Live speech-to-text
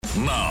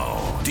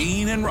Now,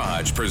 Dean and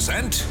Raj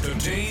present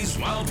today's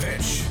Wild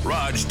Pitch.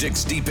 Raj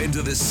digs deep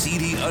into the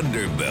seedy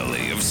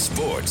underbelly of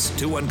sports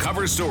to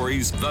uncover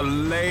stories the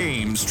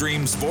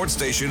lamestream sports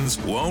stations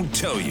won't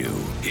tell you.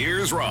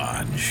 Here's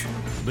Raj.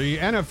 The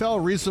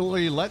NFL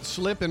recently let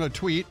slip in a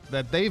tweet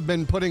that they've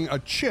been putting a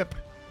chip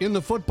in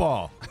the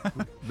football.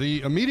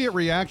 The immediate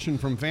reaction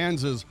from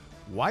fans is,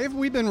 why have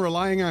we been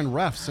relying on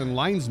refs and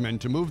linesmen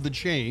to move the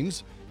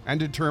chains and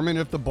determine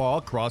if the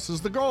ball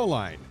crosses the goal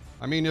line?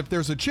 I mean, if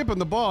there's a chip in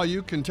the ball,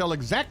 you can tell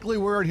exactly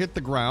where it hit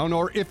the ground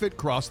or if it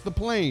crossed the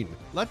plane.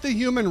 Let the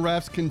human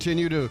refs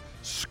continue to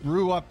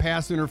screw up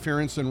pass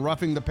interference and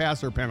roughing the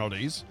passer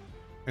penalties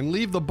and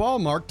leave the ball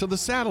mark to the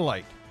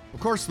satellite. Of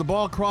course, the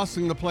ball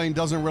crossing the plane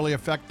doesn't really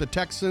affect the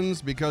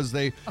Texans because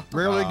they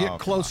rarely get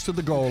close to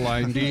the goal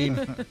line,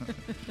 Dean.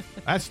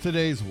 That's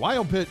today's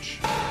Wild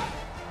Pitch.